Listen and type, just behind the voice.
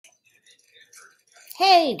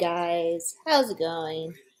Hey guys, how's it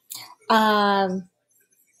going? Um,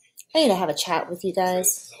 I need to have a chat with you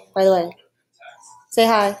guys. By the way, say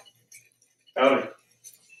hi. Howdy.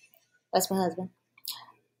 That's my husband.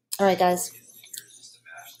 All right, guys.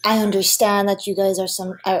 I understand that you guys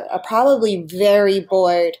are probably very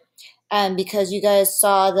bored, and because you guys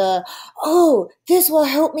saw this will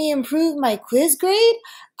help me improve my quiz grade.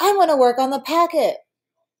 I'm gonna work on the packet,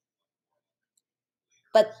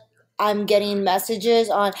 but I'm getting messages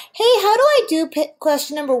on, hey, how do I do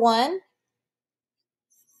question number one?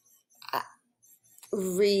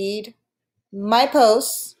 Read my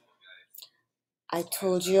posts. I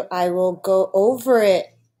told you I will go over it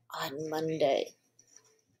on Monday.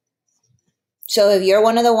 So if you're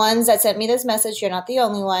one of the ones that sent me this message, you're not the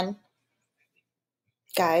only one.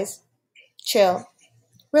 Guys, chill,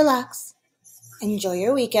 relax, enjoy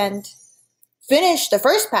your weekend. Finish the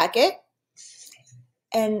first packet,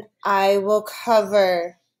 and I will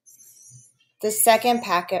cover the second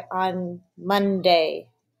packet on Monday.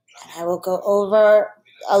 And I will go over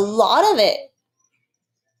a lot of it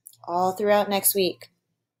all throughout next week.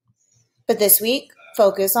 But this week,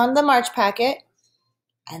 focus on the March packet,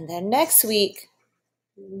 and then next week,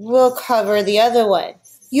 we'll cover the other one.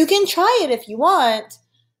 You can try it if you want,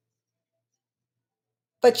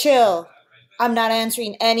 but chill. I'm not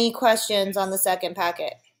answering any questions on the second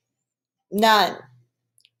packet. None.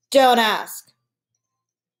 Don't ask.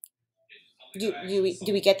 Do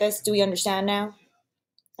we get this? Do we understand now?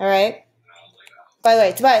 All right. By the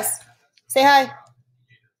way, Tobias, say hi.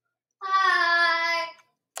 Hi.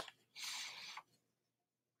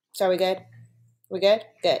 So are we good? We good?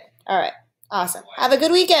 Good. All right. Awesome. Have a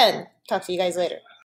good weekend. Talk to you guys later.